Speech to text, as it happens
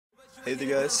Hey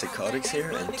there guys, Psychotics here,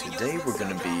 and today we're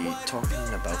gonna be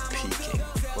talking about peaking.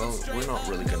 Well, we're not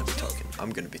really gonna be talking,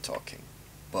 I'm gonna be talking.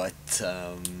 But,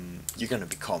 you're gonna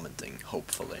be commenting,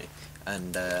 hopefully.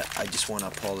 And, I just wanna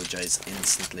apologize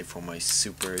instantly for my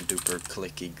super duper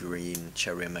clicky green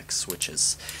Cherry MX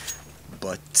switches.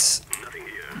 But,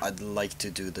 I'd like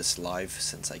to do this live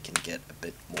since I can get a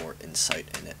bit more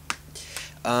insight in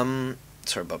it.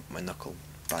 Sorry about my knuckle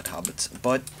bad habits,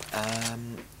 but,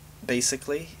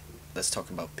 basically, let's talk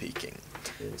about peaking.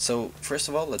 So first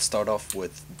of all, let's start off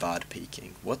with bad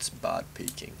peaking. What's bad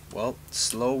peaking? Well,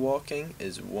 slow walking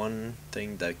is one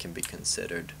thing that can be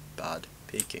considered bad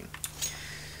peaking.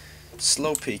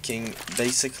 Slow peaking,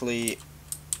 basically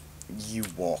you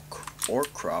walk or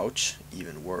crouch,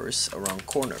 even worse, around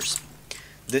corners.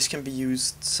 This can be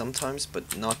used sometimes,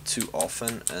 but not too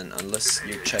often, and unless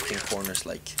you're checking corners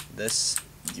like this,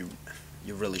 you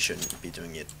really shouldn't be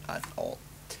doing it at all.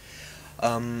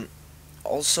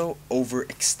 Also,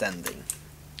 overextending.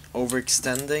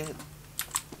 Overextending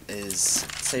is,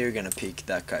 say you're gonna peek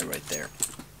that guy right there.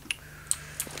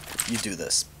 You do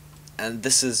this. And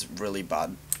this is really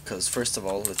bad, because first of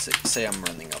all, let's say I'm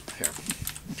running up here.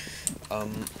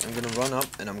 I'm gonna run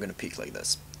up and I'm gonna peek like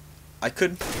this. I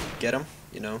could get him,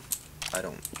 you know. I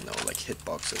don't know, like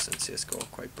hitboxes in CSGO are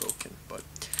quite broken, but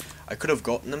I could have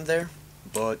gotten him there,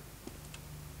 but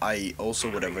I also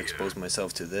would have exposed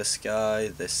myself to this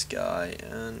guy,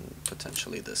 and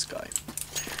potentially this guy.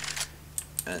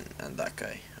 And that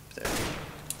guy up there.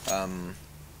 I'm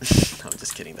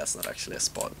just kidding, that's not actually a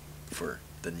spot for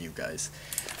the new guys.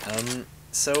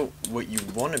 So what you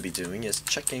want to be doing is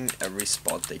checking every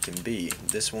spot they can be.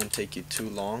 This won't take you too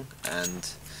long, and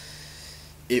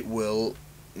it will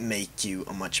make you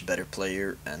a much better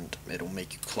player, and it'll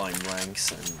make you climb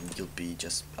ranks, and you'll be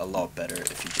just a lot better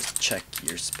if you just check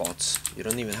your spots. You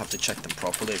don't even have to check them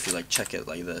properly. If you like check it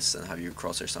like this and have your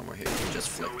crosshair somewhere here, you can just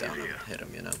flick down and hit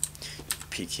him, you know.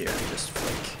 Peek here and just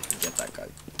flick and get that guy.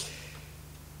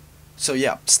 So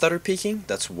yeah, stutter peeking,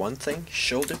 that's one thing.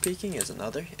 Shoulder peeking is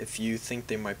another. If you think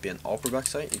they might be an upper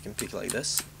backside, you can peek like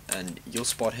this, and you'll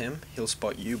spot him, he'll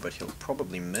spot you, but he'll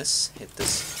probably miss, hit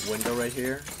this window right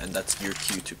here, and that's your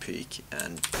cue to peek,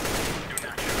 and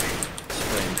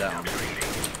spray him down.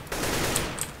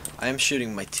 I am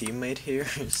shooting my teammate here,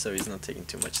 so he's not taking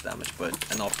too much damage,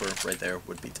 but an upper right there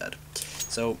would be dead.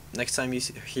 So next time you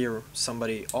hear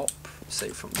somebody up, say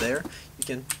from there, you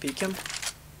can peek him,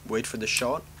 wait for the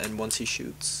shot, and once he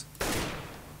shoots,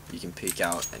 you can peek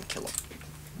out and kill him.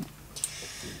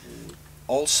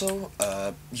 Also,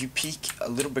 you peek a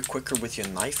little bit quicker with your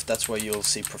knife. That's why you'll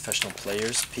see professional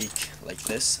players peek like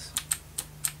this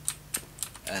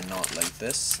and not like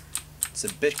this. It's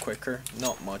a bit quicker,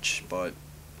 not much, but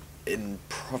in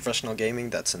professional gaming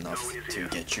that's enough to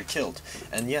get you killed.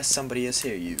 And yes, somebody is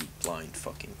here, you blind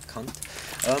fucking cunt.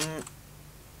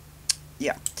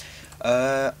 Yeah.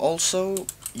 Also,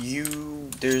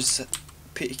 there's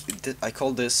I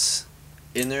call this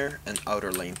inner and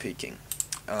outer lane peeking.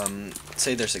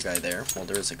 Say there's a guy there, well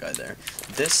there is a guy there,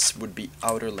 this would be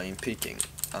outer lane peeking.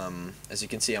 As you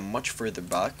can see, I'm much further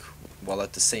back, while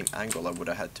at the same angle I would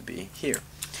have had to be here.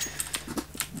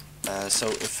 So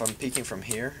if I'm peeking from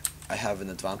here, I have an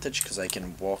advantage, because I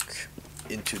can walk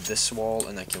into this wall,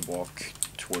 and I can walk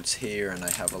towards here, and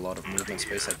I have a lot of movement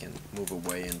space. I can move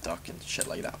away and duck and shit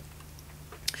like that.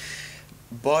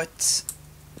 But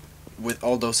with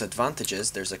all those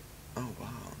advantages, there's a... oh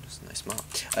wow, that's a nice map.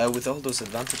 With all those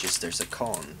advantages, there's a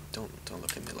con. Don't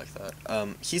look at me like that.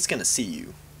 He's gonna see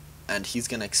you, and he's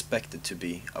gonna expect it to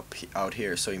be out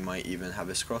here, so he might even have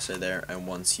his crosshair there, and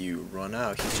once you run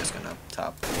out, he's just gonna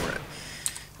tap or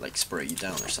like spray you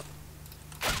down or something.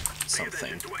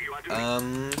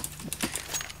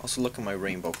 Also look at my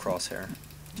rainbow crosshair.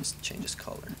 Just changes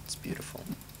color. It's beautiful.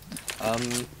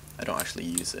 I don't actually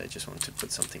use it, I just want to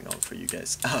put something on for you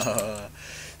guys.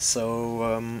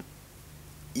 So,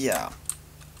 yeah.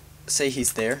 Say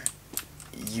he's there,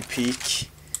 you peek,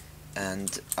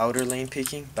 and outer lane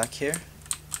peeking back here,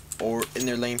 or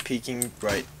inner lane peeking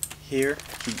right here.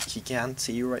 He can't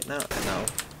see you right now, and now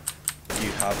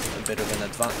you have a bit of an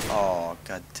advantage. Oh,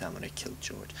 god damn it, I killed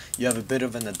George. You have a bit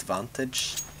of an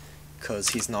advantage, because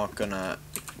he's not gonna,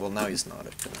 well now he's not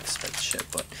gonna expect shit,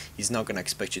 but he's not gonna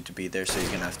expect you to be there, so he's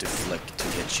gonna have to flick to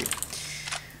get you.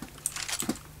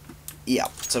 Yeah,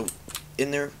 so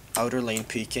inner, outer lane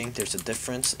peeking, there's a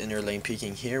difference. Inner lane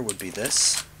peeking here would be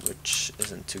this, which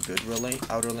isn't too good really.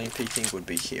 Outer lane peeking would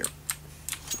be here.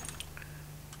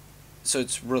 So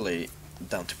it's really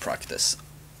down to practice.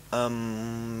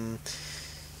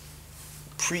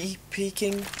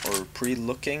 Pre-peeking, or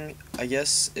pre-looking, I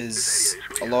guess, is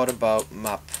a lot about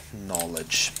map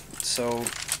knowledge. So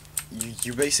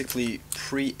you basically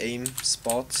pre-aim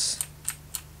spots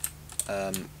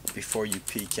before you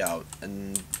peek out,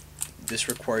 and this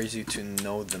requires you to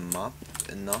know the map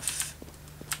enough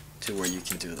to where you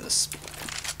can do this.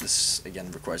 This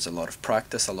again requires a lot of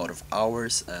practice, a lot of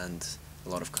hours, and a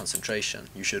lot of concentration.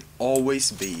 You should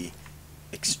always be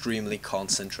extremely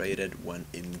concentrated when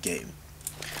in game.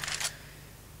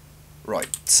 Right,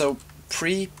 so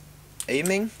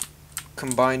pre-aiming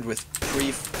combined with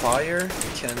pre-fire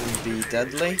can be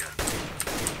deadly,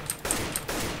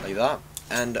 like that.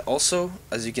 And also,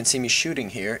 as you can see me shooting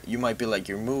here, you might be like,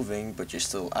 you're moving, but you're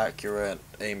still accurate.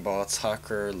 Aimbots,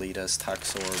 hacker, elitist,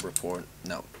 hacksaw, report.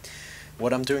 No.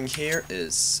 What I'm doing here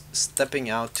is stepping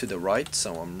out to the right,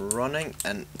 so I'm running,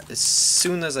 and as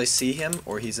soon as I see him,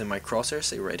 or he's in my crosshair,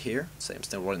 say right here, say I'm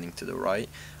still running to the right,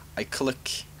 I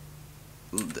click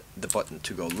the button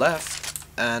to go left,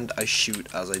 and I shoot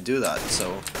as I do that.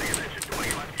 So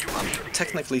I'm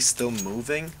technically still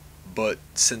moving, but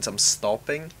since I'm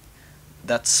stopping,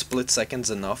 that split second's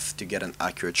enough to get an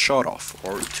accurate shot off,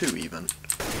 or two even.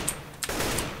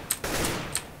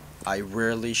 I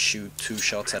rarely shoot 2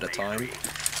 shots at a time.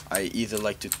 I either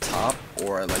like to tap,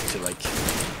 or I like to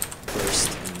burst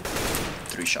in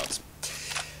 3 shots.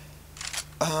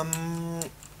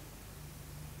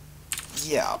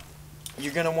 Yeah,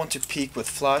 you're gonna want to peek with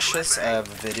flashes. I have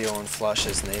a video on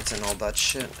flashes, nades, and all that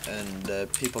shit,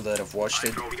 and people that have watched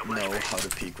it know how to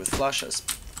peek with flashes.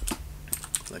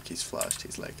 Like, he's flashed,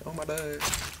 he's like, oh my god.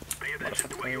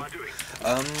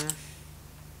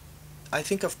 I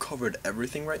think I've covered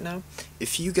everything right now.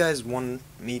 If you guys want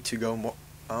me to go more...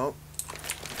 Oh,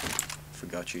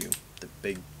 forgot you. The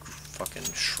big fucking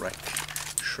Shrek.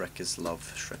 Shrek is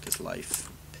love, Shrek is life.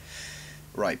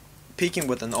 Right, peeking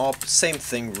with an op, same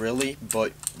thing really,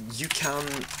 but you can...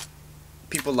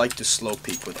 People like to slow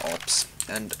peek with ops,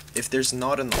 and if there's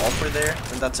not an opper there,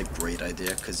 then that's a great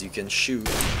idea, because you can shoot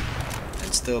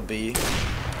and still be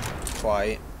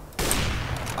quite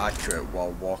accurate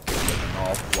while walking with an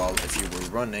op, while if you were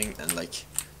running and like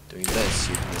doing this,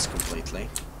 you'd miss completely.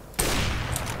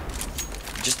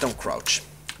 Just don't crouch.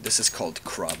 This is called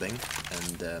crabbing,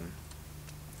 and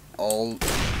all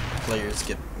players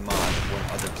get mad when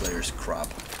other players crab.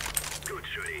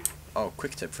 Oh,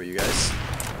 quick tip for you guys.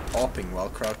 Opping while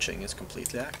crouching is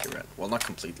completely accurate. Well, not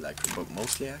completely accurate, but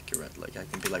mostly accurate. Like, I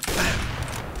can be like, BAM!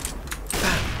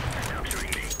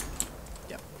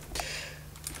 Yeah.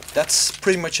 That's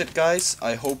pretty much it, guys.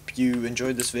 I hope you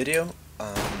enjoyed this video.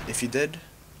 If you did,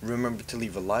 remember to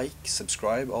leave a like,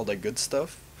 subscribe, all that good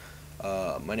stuff.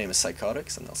 My name is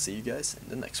Psychotics, and I'll see you guys in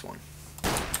the next one.